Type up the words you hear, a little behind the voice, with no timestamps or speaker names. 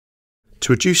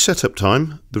To reduce setup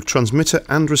time, the transmitter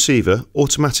and receiver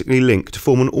automatically link to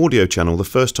form an audio channel the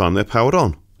first time they're powered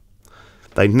on.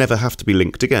 They never have to be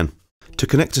linked again. To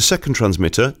connect a second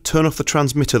transmitter, turn off the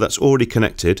transmitter that's already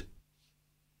connected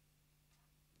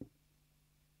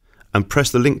and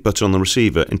press the link button on the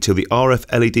receiver until the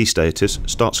RF LED status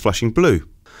starts flashing blue.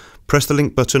 Press the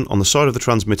link button on the side of the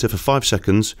transmitter for 5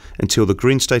 seconds until the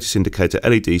green status indicator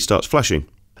LED starts flashing.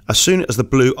 As soon as the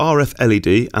blue RF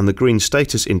LED and the green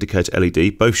status indicator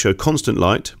LED both show constant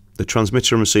light, the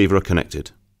transmitter and receiver are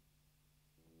connected.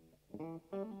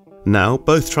 Now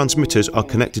both transmitters are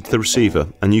connected to the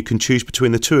receiver and you can choose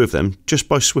between the two of them just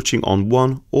by switching on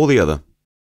one or the other.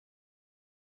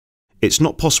 It's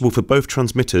not possible for both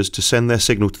transmitters to send their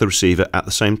signal to the receiver at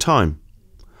the same time.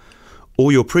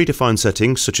 All your predefined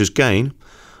settings, such as gain,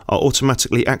 are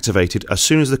automatically activated as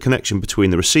soon as the connection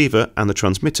between the receiver and the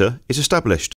transmitter is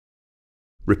established.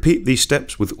 Repeat these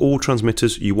steps with all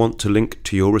transmitters you want to link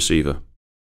to your receiver.